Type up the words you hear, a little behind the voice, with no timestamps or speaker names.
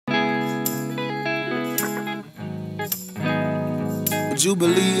Would you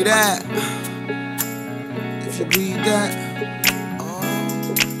believe that? If you read that,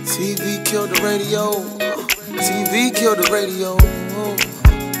 TV killed the radio. TV killed the radio.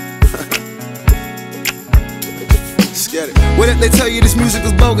 Get it. What if they tell you this music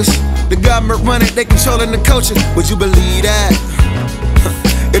is bogus? The government run it, they controlling the culture. Would you believe that?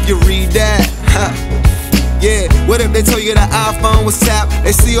 If you read that, yeah. What if they tell you the iPhone was tapped?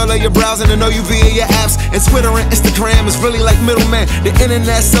 They see all of your browsing and know you via your apps. And Twitter and Instagram is really like middleman. The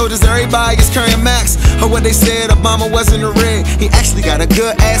internet soldiers, everybody is carrying Max. Or what they said, Obama wasn't a rig. He actually got a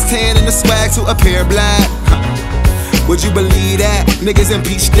good ass tan and the swag to appear black. Would you believe that? Niggas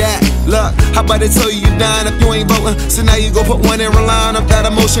impeach that. Look, how about they tell you you dying if you ain't voting? So now you go put one in, relying on that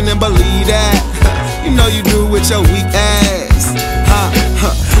emotion and believe that. You know you do with your weak ass.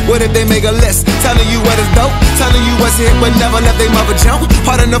 What if they make a list, telling you what is dope, telling you what's hit, but never let they mother jump?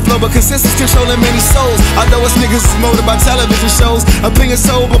 Part in the flow, but consensus controlling many souls. Although it's niggas molded by television shows. Opinion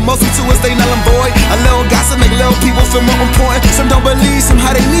sold, but mostly to us they null and void. A little gossip make little people feel more important. Some don't believe, some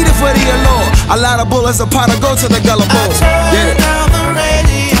how they need it for the allure. A lot of bullets, a pot of go to the gullible. I turn down the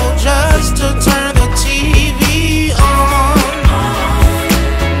radio just to turn the TV on.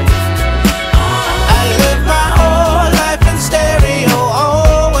 I live my whole life in stereo,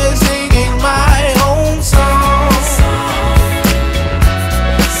 always singing my own song.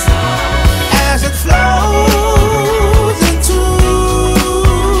 As it flows into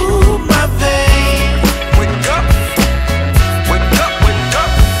my veins. Wake up, wake up, wake up.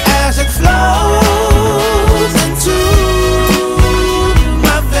 As it flows into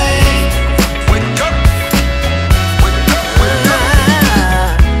my veins. Wake up, wake up, wake up.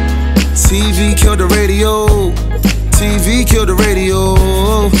 TV killed the radio. TV killed the radio.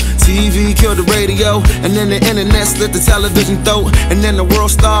 TV killed the radio. And then the internet slit the television throat. And then the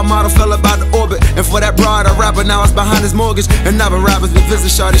world star model fell about the orbit. And for that broad, a rapper now is behind his mortgage. And other rappers be visit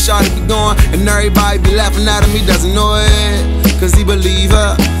Shawty be gone. And everybody be laughing at him, he doesn't know it. Cause he believe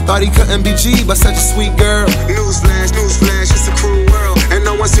her. Thought he couldn't be G by such a sweet girl. Newsflash, newsflash, it's a cruel world. And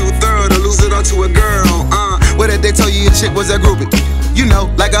no one's too thorough to lose it all to a girl. What if they told you your chick was a groupie? You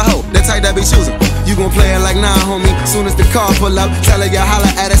know, like a hoe, that type that be choosing. You gon' play it like nah, homie. Soon as the car pull up, tell her you holler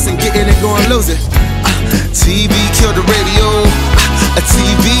at us and get in and go and lose it. TV killed the radio.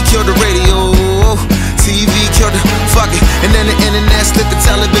 TV killed the radio. TV killed the fuck it. And then the internet slit the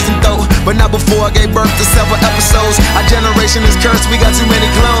television throat. But not before I gave birth to several episodes. Our generation is cursed, we got too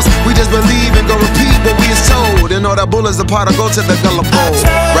many clones. We just believe and go repeat what we is told. And all that bull is a part of go to the gullible. I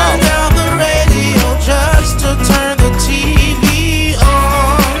turn down the radio just to turn the TV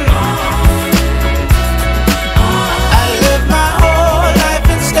on. I live my whole life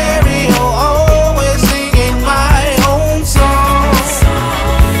in stereo, always singing my own song.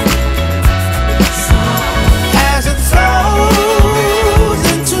 As it flows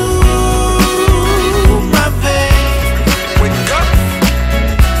into my veins. Wake up,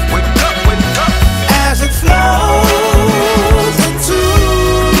 wake up, wake up. As it flows into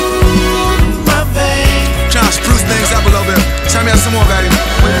my veins. Trying to spruce things up a little bit. Tell me out some more, baby.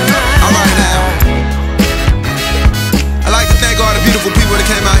 Alright now. I'd like to thank all the beautiful people that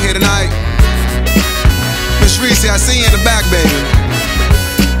came out here tonight. Miss Reese, I see you in the back, baby.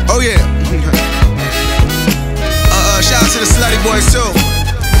 Oh yeah. Shout out to the slutty boys too.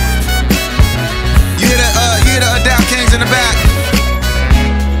 You hear the Adapt Kings in the back.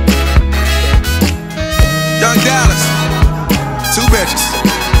 Young Dallas. Two bitches.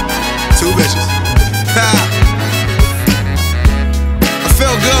 Two bitches. I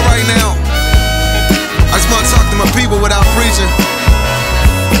feel good right now. I just want to talk to my people without preaching.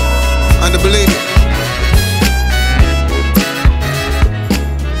 Underbelieve it.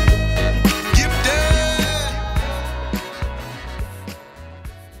 Give that.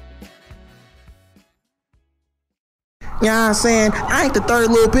 You know what I'm saying? I ain't the third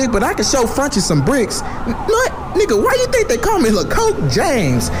little pig, but I can show Fronty some bricks. What? Nigga, why you think they call me LaCoke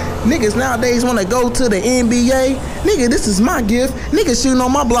James? Niggas nowadays wanna go to the NBA. Nigga, this is my gift. Niggas shooting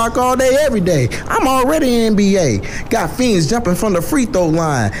on my block all day, every day. I'm already in NBA. Got fiends jumping from the free throw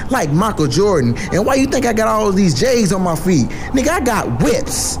line like Michael Jordan. And why you think I got all these J's on my feet? Nigga, I got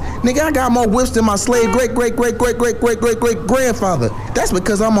whips. Nigga, I got more whips than my slave great grandfather. That's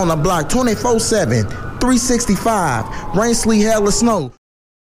because I'm on the block 24/7, 365, rain, sleet, hail, or snow.